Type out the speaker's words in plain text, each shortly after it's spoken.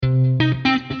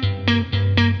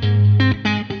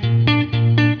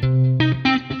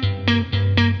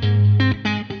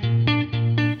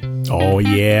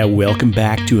yeah, welcome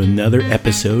back to another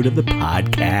episode of the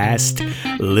podcast.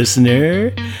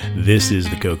 Listener, this is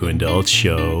the Coco and Daltz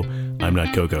Show. I'm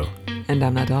not Coco. And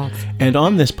I'm not Daltz. And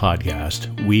on this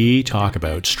podcast, we talk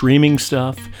about streaming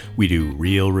stuff, we do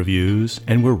real reviews,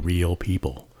 and we're real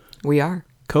people. We are.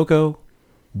 Coco,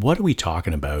 what are we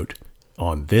talking about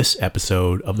on this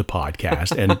episode of the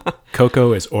podcast? And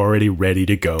Coco is already ready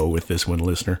to go with this one,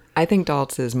 listener. I think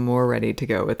Daltz is more ready to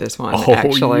go with this one,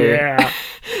 actually. Yeah.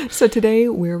 So today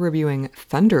we're reviewing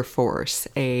Thunder Force,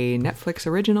 a Netflix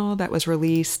original that was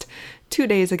released 2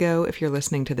 days ago if you're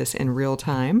listening to this in real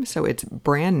time, so it's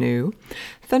brand new.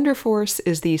 Thunder Force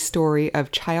is the story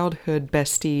of childhood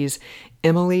besties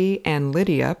Emily and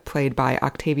Lydia, played by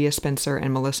Octavia Spencer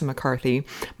and Melissa McCarthy.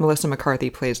 Melissa McCarthy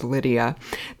plays Lydia.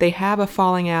 They have a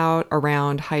falling out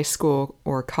around high school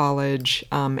or college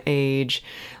age.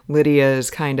 Lydia is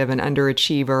kind of an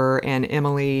underachiever, and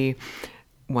Emily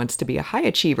wants to be a high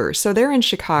achiever. So they're in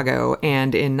Chicago,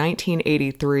 and in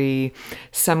 1983,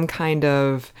 some kind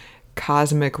of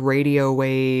cosmic radio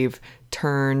wave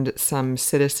turned some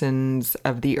citizens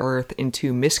of the Earth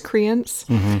into miscreants.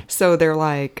 Mm-hmm. So they're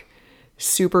like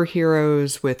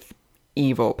superheroes with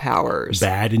evil powers.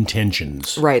 Bad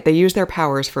intentions. Right. They use their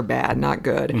powers for bad, not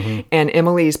good. Mm-hmm. And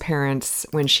Emily's parents,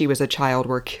 when she was a child,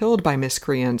 were killed by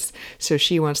miscreants. So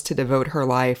she wants to devote her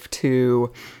life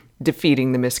to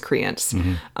defeating the miscreants.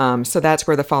 Mm-hmm. So that's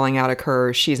where the falling out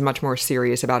occurs. She's much more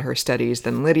serious about her studies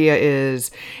than Lydia is.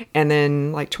 And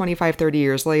then like 25, 30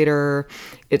 years later,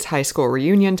 it's high school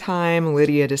reunion time.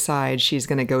 Lydia decides she's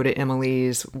going to go to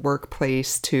Emily's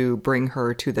workplace to bring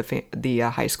her to the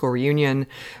high school reunion.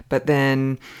 But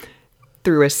then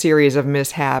through a series of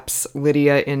mishaps,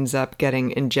 Lydia ends up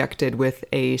getting injected with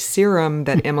a serum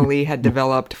that Emily had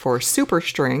developed for super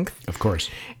strength. Of course.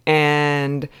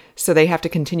 And so they have to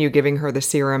continue giving her the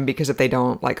serum because if they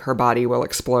don't, like, her body will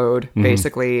explode,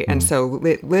 basically. Mm-hmm. And so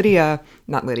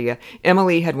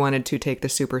Emily had wanted to take the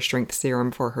super strength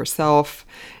serum for herself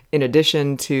in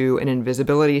addition to an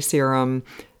invisibility serum.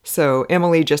 So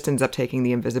Emily just ends up taking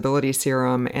the invisibility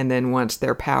serum, and then once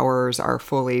their powers are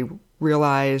fully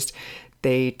realized,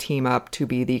 they team up to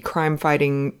be the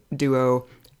crime-fighting duo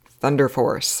Thunder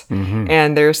Force. Mm-hmm.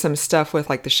 And there's some stuff with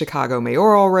like the Chicago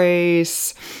mayoral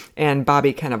race, and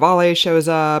Bobby Cannavale shows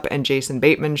up, and Jason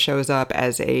Bateman shows up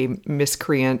as a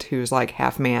miscreant who's like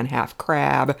half man, half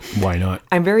crab. Why not?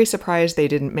 I'm very surprised they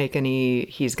didn't make any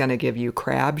he's gonna give you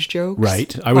crabs jokes.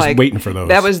 Right. I was waiting for those.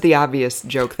 That was the obvious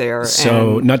joke there.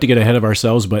 So not to get ahead of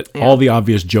ourselves, but all the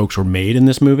obvious jokes were made in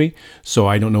this movie. So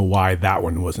I don't know why that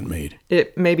one wasn't made.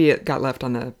 Maybe it got left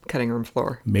on the cutting room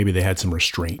floor. Maybe they had some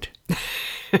restraint.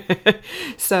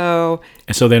 So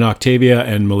then Octavia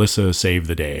and Melissa save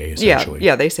the day, essentially.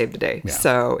 Yeah, they save the day. Yeah.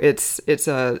 So it's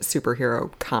a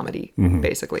superhero comedy,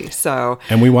 basically. So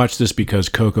and we watched this because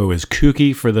Coco is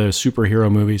kooky for the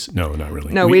superhero movies. No, not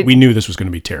really. No, we knew this was going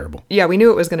to be terrible. Yeah, we knew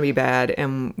it was going to be bad,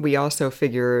 and we also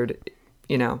figured,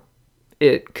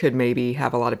 it could maybe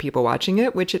have a lot of people watching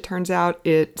it, which it turns out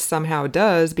it somehow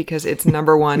does because it's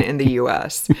number one in the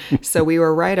U.S. So we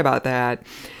were right about that.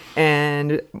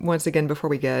 And once again,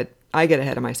 before I get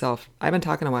ahead of myself, I've been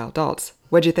talking a while. Daltz,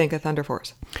 what'd you think of Thunder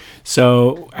Force?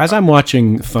 So as I'm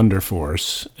watching Thunder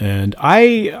Force, and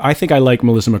I think I like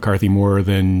Melissa McCarthy more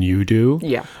than you do.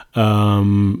 Yeah.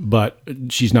 But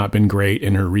she's not been great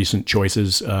in her recent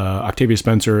choices. Octavia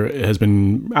Spencer has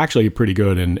been actually pretty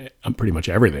good in pretty much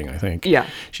everything, I think. Yeah.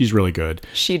 She's really good.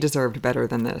 She deserved better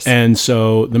than this. And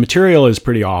so the material is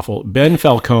pretty awful. Ben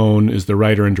Falcone is the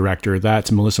writer and director.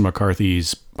 That's Melissa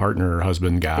McCarthy's partner,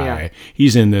 husband guy. Yeah.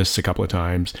 He's in this a couple of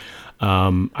times.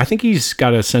 I think he's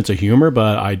got a sense of humor,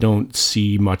 but I don't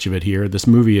see much of it here. This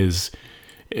movie is,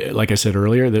 like I said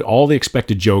earlier, that all the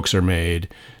expected jokes are made.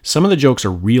 Some of the jokes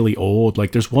are really old.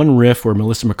 Like there's one riff where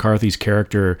Melissa McCarthy's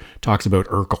character talks about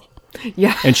Urkel.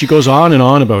 Yeah. And she goes on and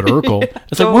on about Urkel.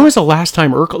 It's like, when was the last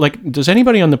time Urkel, like, does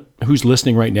anybody who's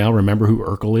listening right now remember who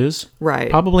Urkel is? Right.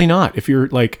 Probably not. If you're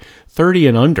like 30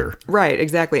 and under. Right,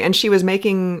 exactly. And she was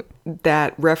making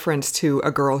that reference to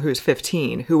a girl who's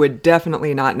 15 who would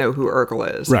definitely not know who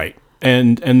Urkel is. Right.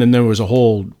 And then there was a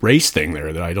whole race thing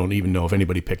there that I don't even know if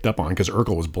anybody picked up on because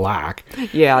Urkel was black.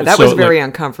 Yeah, that was very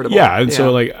uncomfortable. Yeah, and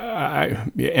so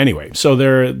anyway, so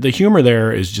the humor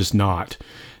there is just not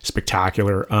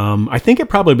spectacular. I think it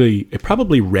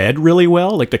probably read really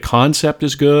well. Like the concept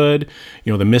is good.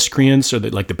 The miscreants are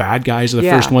the bad guys are the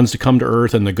first ones to come to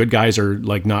Earth, and the good guys are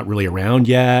like not really around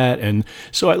yet. And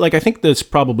so I think this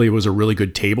probably was a really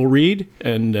good table read,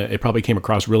 and it probably came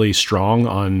across really strong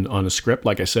on a script,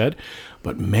 like I said.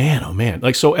 But man, oh man,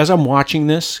 like so as I'm watching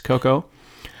this, Coco,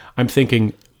 I'm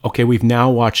thinking, okay, we've now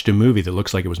watched a movie that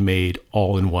looks like it was made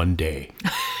all in one day.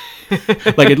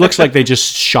 Like, it looks like they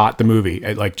just shot the movie.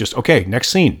 Like, just, okay, next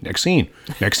scene.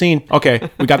 Okay,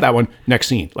 we got that one. Next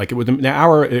scene. Like, it was an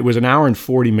hour and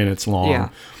 40 minutes long.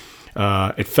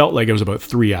 Yeah. It felt like it was about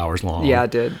 3 hours long. Yeah,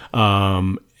 it did.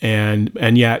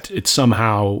 And yet it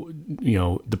somehow,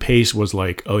 the pace was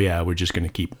like, oh yeah, let's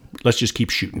just keep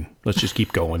shooting. Let's just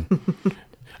keep going.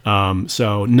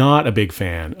 So not a big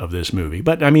fan of this movie,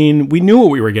 but I mean, we knew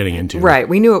what we were getting into. Right.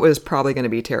 We knew it was probably going to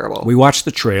be terrible. We watched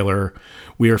the trailer.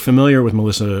 We are familiar with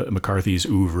Melissa McCarthy's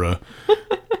oeuvre.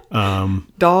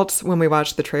 Daltz, when we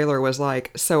watched the trailer, was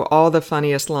like, so all the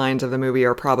funniest lines of the movie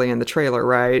are probably in the trailer,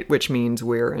 right? Which means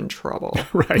we're in trouble.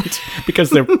 Right.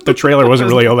 Because the trailer wasn't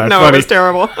really all that no, funny. No, it was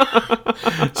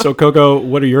terrible. So, Coco,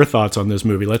 what are your thoughts on this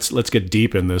movie? Let's get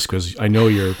deep in this, because I know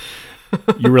you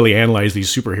really analyze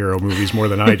these superhero movies more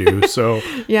than I do. So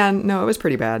yeah, no, it was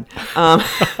pretty bad.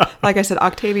 Like I said,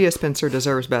 Octavia Spencer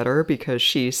deserves better because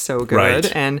she's so good.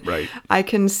 Right, and right. I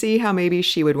can see how maybe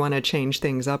she would want to change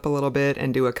things up a little bit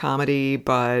and do a comedy,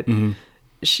 but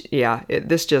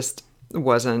this just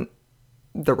wasn't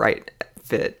the right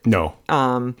fit. No.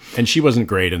 And she wasn't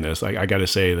great in this. I got to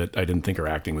say that I didn't think her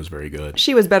acting was very good.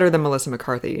 She was better than Melissa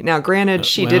McCarthy. Now, granted,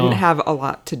 she didn't have a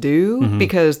lot to do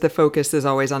because the focus is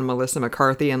always on Melissa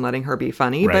McCarthy and letting her be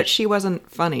funny, right. But she wasn't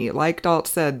funny. Like Daltz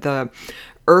said, the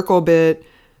Urkel bit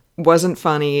wasn't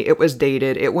funny. It was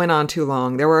dated. It went on too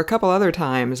long. There were a couple other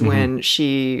times when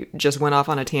she just went off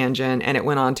on a tangent and it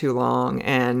went on too long.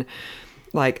 And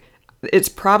like, it's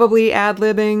probably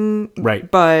ad-libbing,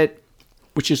 right? But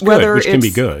which is good, which can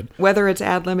be good. Whether it's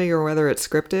ad-libbing or whether it's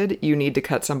scripted, you need to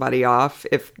cut somebody off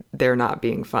if they're not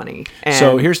being funny. And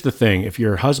so here's the thing. If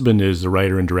your husband is the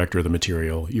writer and director of the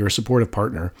material, you're a supportive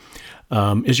partner.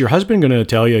 Is your husband going to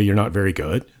tell you you're not very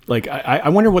good? Like, I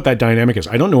wonder what that dynamic is.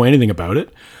 I don't know anything about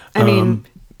it. I mean,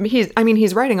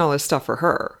 he's writing all this stuff for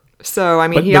her. So, I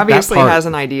mean, but he obviously has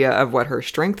an idea of what her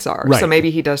strengths are. Right. So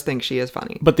maybe he does think she is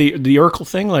funny. But the Urkel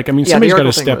thing, like, I mean, somebody's got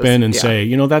to step in and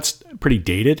say, that's pretty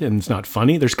dated and it's not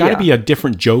funny. There's got to be a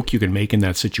different joke you can make in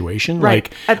that situation.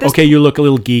 Right. Like, okay, you look a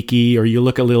little geeky or you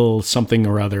look a little something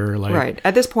or other. Like, right.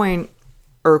 At this point,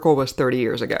 Urkel was 30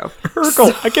 years ago.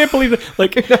 Urkel, I can't believe it.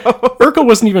 Like, Urkel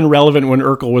wasn't even relevant when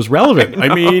Urkel was relevant.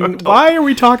 I mean, why are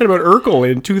we talking about Urkel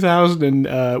in 2000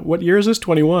 and what year is this?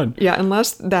 21. Yeah,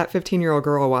 unless that 15-year-old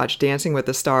girl watched Dancing with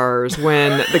the Stars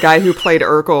when the guy who played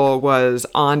Urkel was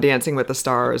on Dancing with the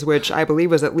Stars, which I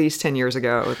believe was at least 10 years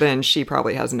ago, then she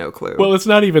probably has no clue. Well, it's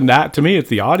not even that. To me, it's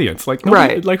the audience. Like,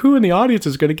 right. Like, who in the audience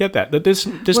is going to get that? That this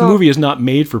movie is not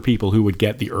made for people who would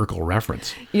get the Urkel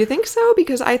reference. You think so?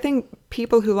 Because I think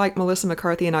people who like Melissa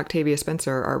McCarthy and Octavia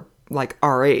Spencer are like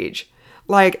our age.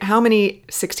 Like, how many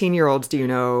 16-year-olds do you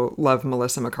know love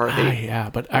Melissa McCarthy? Yeah,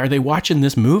 but are they watching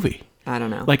this movie? I don't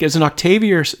know. Like, as an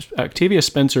Octavia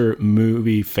Spencer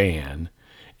movie fan,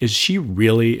 is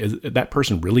that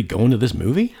person really going to this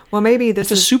movie? Well, maybe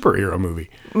this is a superhero movie.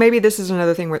 Maybe this is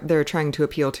another thing where they're trying to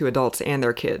appeal to adults and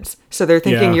their kids. So they're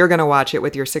thinking you're going to watch it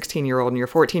with your 16-year-old and your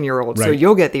 14-year-old, right. So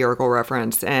you'll get the Urkel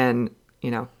reference, and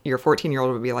your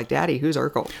 14-year-old would be like, Daddy, who's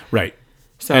Urkel? Right.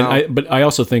 So, but I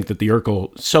also think that the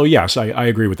Urkel... So, yes, I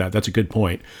agree with that. That's a good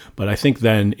point. But I think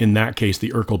then, in that case,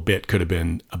 the Urkel bit could have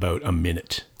been about a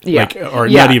minute. Yeah.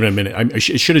 Not even a minute. It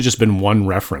should have just been one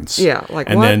reference. Yeah.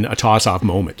 Then a toss-off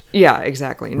moment. Yeah,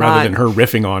 exactly. Rather than her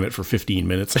riffing on it for 15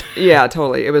 minutes. Yeah,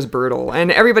 totally. It was brutal.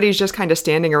 And everybody's just kind of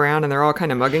standing around and they're all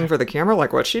kind of mugging for the camera,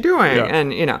 like, what's she doing? Yeah.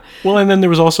 And, Well, and then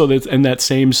there was also in that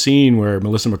same scene where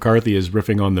Melissa McCarthy is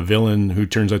riffing on the villain, who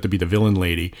turns out to be the villain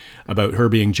lady, about her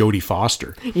being Jodie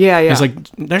Foster. Yeah. It's like,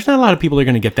 there's not a lot of people that are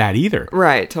going to get that either.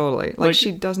 Right, totally. Like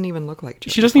she doesn't even look like Jodie Foster.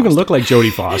 She doesn't even look like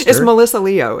Jodie Foster. It's Melissa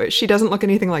Leo. She doesn't look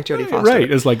anything like Jodie Foster.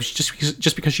 Right. It's like,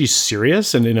 just because she's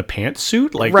serious and in a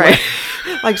pantsuit? Like, right.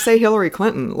 Like, say Hillary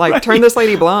Clinton. Like, right. Turn this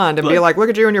lady blonde and be like, look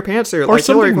at you in your pantsuit. Or like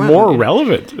something Hillary Clinton. more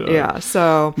relevant. Yeah,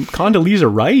 so... Condoleezza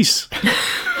Rice.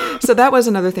 So that was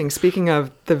another thing. Speaking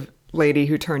of the lady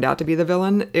who turned out to be the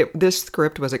villain, this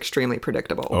script was extremely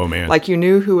predictable. Oh, man. Like, you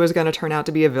knew who was going to turn out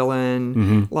to be a villain.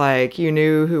 Mm-hmm. Like, you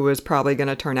knew who was probably going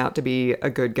to turn out to be a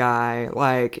good guy.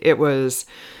 Like, it was...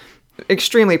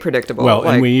 extremely predictable. Well,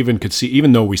 and we even could see,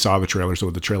 even though we saw the trailer, so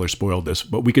the trailer spoiled this,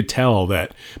 but we could tell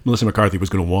that Melissa McCarthy was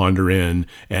going to wander in,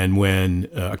 and when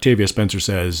Octavia Spencer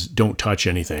says, don't touch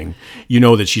anything, you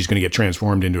know that she's going to get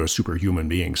transformed into a superhuman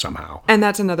being somehow. And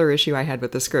that's another issue I had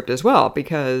with the script as well,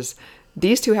 because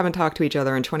these two haven't talked to each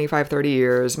other in 25, 30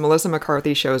 years. Melissa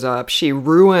McCarthy shows up. She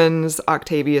ruins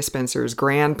Octavia Spencer's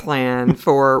grand plan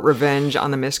for revenge on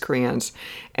the miscreants,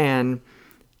 and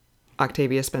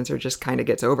Octavia Spencer just kind of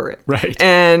gets over it. Right.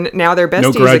 And now they're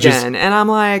besties again. And I'm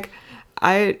like,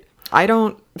 I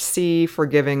don't see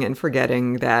forgiving and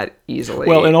forgetting that easily.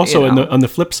 Well, and also you know? on the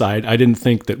flip side, I didn't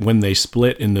think that when they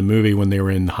split in the movie when they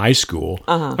were in high school,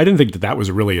 I didn't think that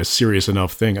was really a serious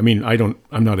enough thing. I mean,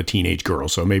 I'm not a teenage girl,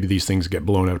 so maybe these things get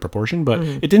blown out of proportion, but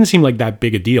it didn't seem like that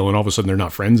big a deal. And all of a sudden they're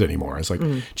not friends anymore. It's like,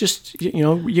 just,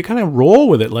 you kind of roll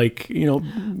with it. Like, you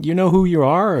know who you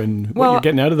are and what you're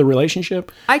getting out of the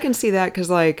relationship. I can see that because,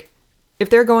 like,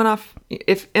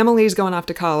 if Emily's going off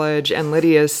to college and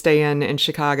Lydia's staying in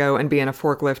Chicago and being a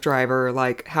forklift driver,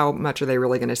 like, how much are they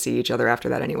really going to see each other after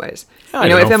that anyways?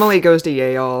 If Emily goes to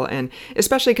Yale, and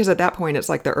especially because at that point it's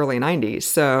like the early 90s,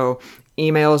 so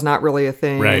email is not really a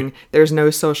thing. Right. There's no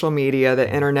social media. The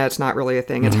internet's not really a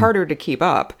thing. It's harder to keep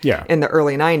up in the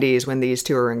early 90s when these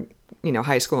two are in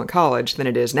high school and college than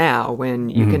it is now when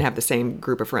you can have the same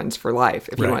group of friends for life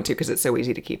if you want to, because it's so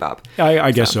easy to keep up.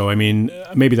 I guess so. I mean,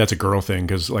 maybe that's a girl thing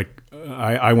because, like,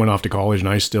 I went off to college and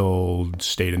I still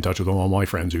stayed in touch with all my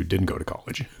friends who didn't go to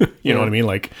college. you know what I mean?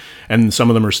 Like, and some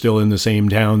of them are still in the same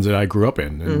towns that I grew up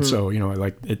in. And so,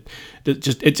 like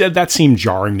that seemed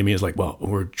jarring to me as like, well,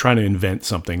 we're trying to invent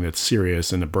something that's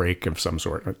serious and a break of some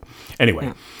sort. Anyway.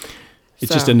 Yeah.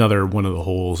 It's just another one of the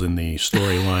holes in the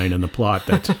storyline and the plot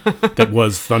that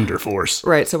was Thunder Force.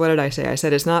 Right. So what did I say? I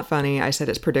said it's not funny. I said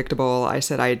it's predictable. I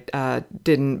said I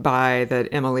didn't buy that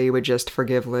Emily would just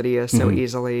forgive Lydia so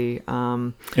easily.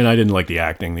 And I didn't like the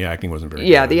acting. The acting wasn't very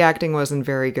good. Yeah, the acting wasn't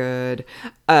very good,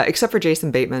 except for Jason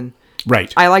Bateman.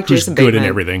 Right. I like Jason Bateman. Good in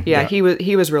everything. Yeah, he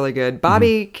was really good.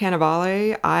 Bobby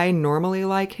Cannavale, I normally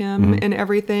like him in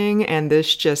everything, and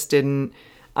this just didn't.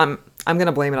 I'm going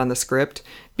to blame it on the script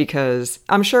because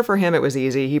I'm sure for him it was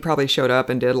easy. He probably showed up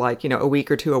and did like, a week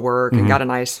or two of work and got a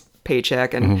nice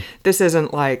paycheck. And this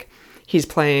isn't like he's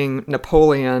playing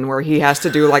Napoleon where he has to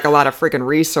do like a lot of freaking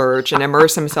research and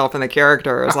immerse himself in the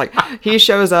character. It's like he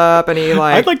shows up and he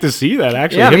like... I'd like to see that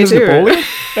actually. Yeah, him me as too. Napoleon?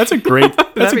 That's a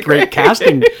great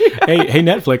casting. Hey,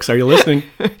 Netflix, are you listening?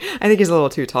 I think he's a little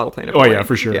too tall to play Napoleon. Oh yeah,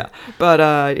 for sure. Yeah. But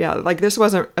like this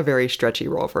wasn't a very stretchy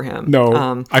role for him.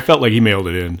 No, I felt like he mailed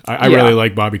it in. I really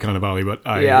like Bobby Cannavale, but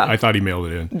I thought he mailed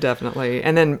it in. Definitely.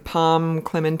 And then Pom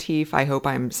Klementieff, I hope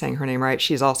I'm saying her name right.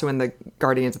 She's also in the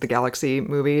Guardians of the Galaxy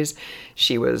movies.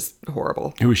 She was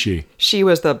horrible. Who was she? She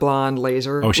was the blonde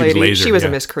laser she lady. was laser. She was a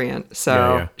miscreant.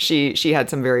 So she had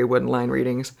some very wooden line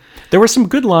readings. There were some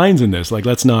good lines in this. Like,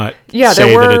 let's not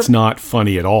say that it's not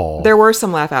funny at all. There were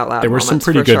some laugh out loud. There were some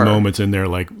pretty good sure. moments in there.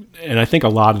 Like, and I think a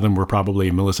lot of them were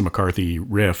probably Melissa McCarthy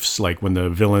riffs. Like when the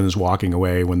villain's walking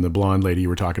away, when the blonde lady you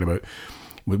were talking about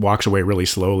walks away really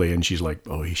slowly, and she's like,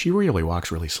 "Oh, she really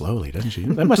walks really slowly, doesn't she?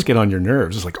 That must get on your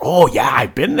nerves." It's like, "Oh yeah,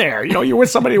 I've been there. You're with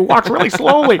somebody who walks really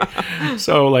slowly."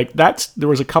 So like there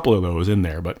was a couple of those in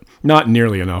there, but not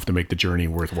nearly enough to make the journey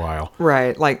worthwhile.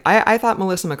 Right. Like I thought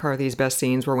Melissa McCarthy's best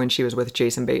scenes were when she was with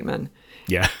Jason Bateman.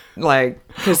 Yeah. Like,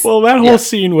 well, that whole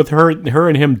scene with her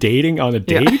and him dating on a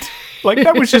date, like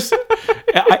that was just,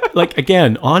 like,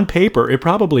 again, on paper, it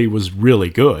probably was really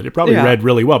good. It probably read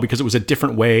really well because it was a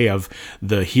different way of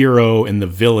the hero and the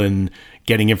villain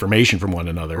getting information from one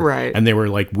another. Right. And they were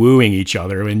like wooing each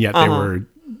other, and yet they were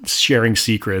sharing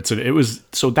secrets, and it was,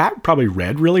 so that probably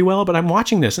read really well. But I'm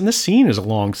watching this, and this scene is a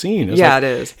long scene. It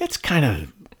is. It's kind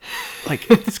of like,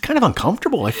 it's kind of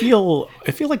uncomfortable. I feel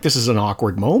like this is an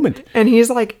awkward moment. And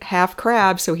he's like half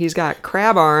crab, so he's got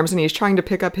crab arms, and he's trying to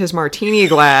pick up his martini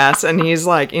glass, and he's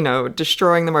like,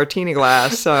 destroying the martini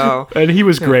glass. So and he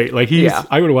was great. Like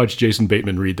I would watch Jason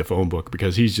Bateman read the phone book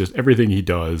because he's just, everything he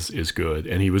does is good,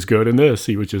 and he was good in this.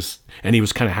 He was just, and he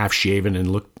was kind of half shaven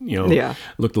and looked a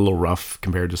little rough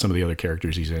compared to some of the other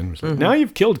characters he's in. Like, now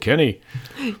you've killed Kenny.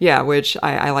 Yeah, which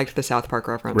I liked the South Park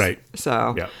reference. Right.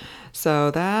 So yeah.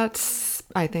 So that's,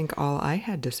 I think, all I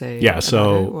had to say. Yeah,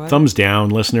 so thumbs down,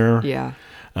 listener. Yeah.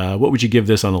 What would you give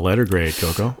this on a letter grade,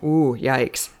 Coco? Ooh,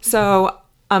 yikes. So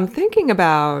I'm thinking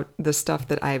about the stuff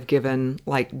that I've given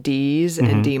like D's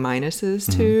and D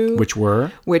minuses to. Which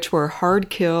were Hard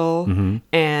Kill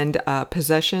and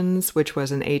Possessions, which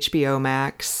was an HBO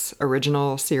Max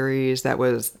original series that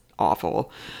was awful.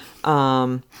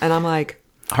 And I'm like...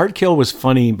 Hard Kill was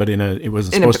funny, but it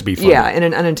wasn't supposed to be funny. Yeah, in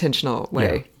an unintentional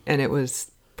way. Yeah. And it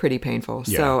was pretty painful.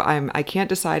 Yeah. So I can't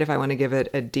decide if I want to give it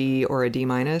a D or a D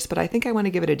minus, but I think I want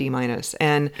to give it a D minus.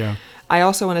 And I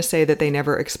also want to say that they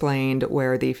never explained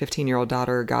where the 15-year-old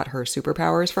daughter got her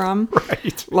superpowers from.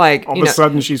 Right. Like, all of a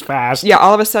sudden she's fast. Yeah,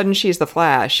 all of a sudden she's the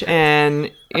Flash.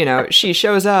 And, she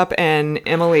shows up and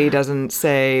Emily doesn't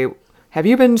say, "Have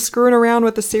you been screwing around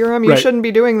with the serum? You shouldn't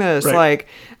be doing this." Right. Like,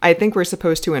 I think we're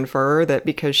supposed to infer that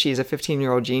because she's a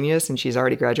 15-year-old genius and she's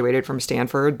already graduated from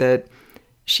Stanford that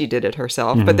she did it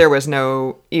herself. But there was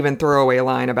no even throwaway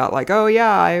line about like, "Oh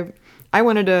yeah, I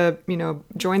wanted to,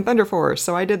 join Thunder Force,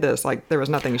 so I did this. Like, there was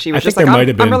nothing. She was I think just like, there might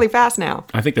have been- I'm really fast now.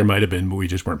 I think there might have been, but we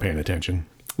just weren't paying attention.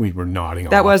 We were nodding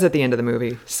That off. was at the end of the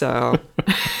movie, so...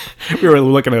 We were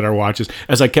looking at our watches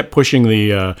as I kept pushing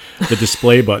the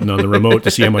display button on the remote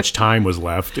to see how much time was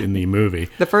left in the movie.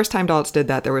 The first time Daltz did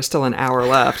that, there was still an hour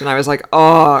left, and I was like,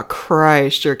 oh,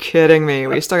 Christ, you're kidding me.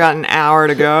 We still got an hour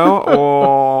to go?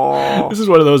 Oh. This is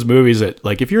one of those movies that,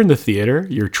 like, if you're in the theater,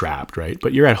 you're trapped, right?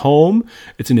 But you're at home,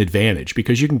 it's an advantage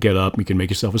because you can get up, you can make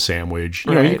yourself a sandwich.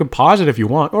 You know, you can pause it if you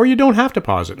want, or you don't have to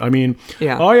pause it. I mean,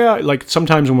 like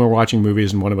sometimes when we're watching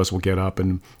movies and one of us will get up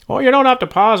and, you don't have to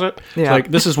pause it. Yeah. It's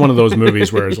like, this is one of those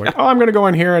movies where it's like, I'm going to go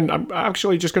in here and I'm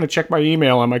actually just going to check my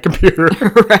email on my computer.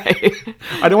 Right.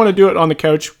 I don't want to do it on the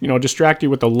couch, distract you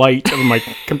with the light of my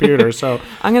computer. So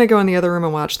I'm going to go in the other room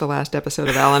and watch the last episode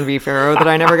of Alan v. Pharaoh that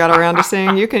I never got around to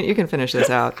seeing. You can finish this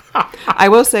out. I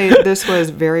will say this was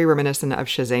very reminiscent of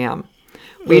Shazam.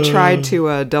 We tried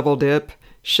to double dip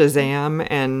Shazam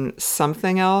and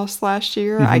something else last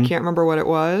year. I can't remember what it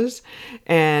was.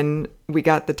 And we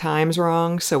got the times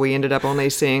wrong, so we ended up only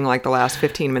seeing like the last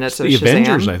 15 minutes of the Shazam.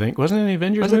 Avengers, I think. Wasn't it the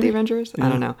Avengers Was it movie? the Avengers? I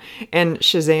don't know. And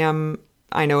Shazam,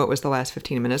 I know it was the last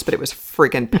 15 minutes, but it was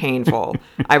freaking painful.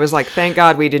 I was like, thank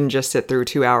God we didn't just sit through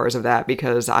 2 hours of that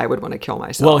because I would want to kill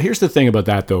myself. Well, here's the thing about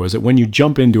that, though, is that when you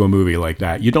jump into a movie like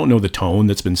that, you don't know the tone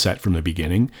that's been set from the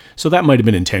beginning. So that might have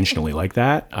been intentionally like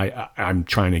that. I'm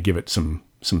trying to give it some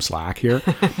slack here.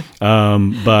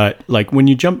 But like when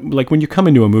you come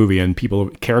into a movie and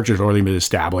characters have already been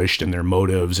established and their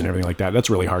motives and everything like that, that's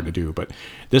really hard to do. But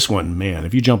this one, man,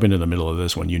 if you jump into the middle of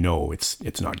this one,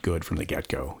 it's not good from the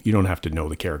get-go. You don't have to know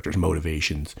the characters'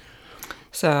 motivations.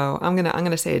 So I'm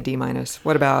gonna say a D-.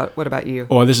 What about you?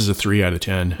 Oh, this is a 3 out of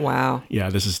 10. Wow. Yeah,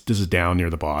 this is down near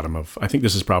the bottom of. I think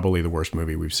this is probably the worst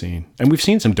movie we've seen, and we've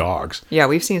seen some dogs. Yeah,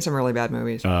 we've seen some really bad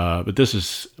movies.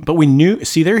 But we knew.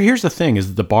 See, here's the thing: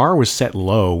 is the bar was set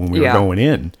low when we were going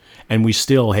in, and we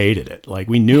still hated it. Like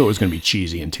we knew it was going to be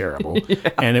cheesy and terrible,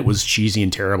 and it was cheesy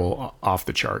and terrible off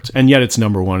the charts. And yet it's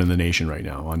number 1 in the nation right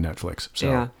now on Netflix. So.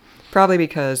 Yeah. Probably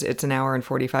because it's an hour and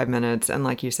 45 minutes, and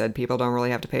like you said, people don't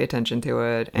really have to pay attention to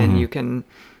it, and you can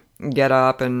get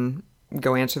up and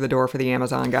go answer the door for the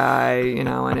Amazon guy,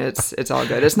 and it's all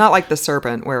good. It's not like The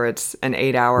Serpent, where it's an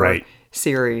 8-hour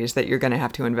series that you're going to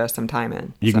have to invest some time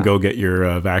in. You can go get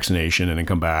your vaccination and then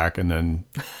come back and then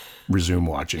resume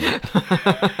watching it.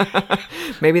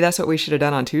 Maybe that's what we should have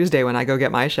done on Tuesday when I go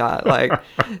get my shot. Like,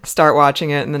 start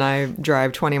watching it, and then I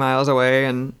drive 20 miles away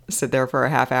and sit there for a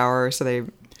half hour so they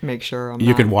make sure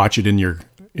You could watch it in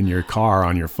your car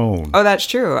on your phone. Oh, that's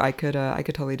true. I could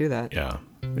totally do that. Yeah,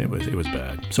 it was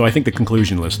bad. So I think the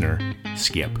conclusion, listener,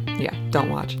 skip. Yeah, don't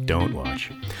watch. Don't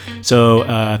watch. So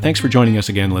thanks for joining us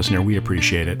again, listener. We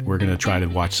appreciate it. We're going to try to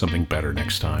watch something better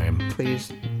next time.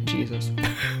 Please, Jesus.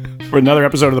 For another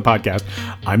episode of the podcast,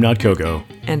 I'm not Coco.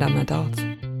 And I'm not Daltz.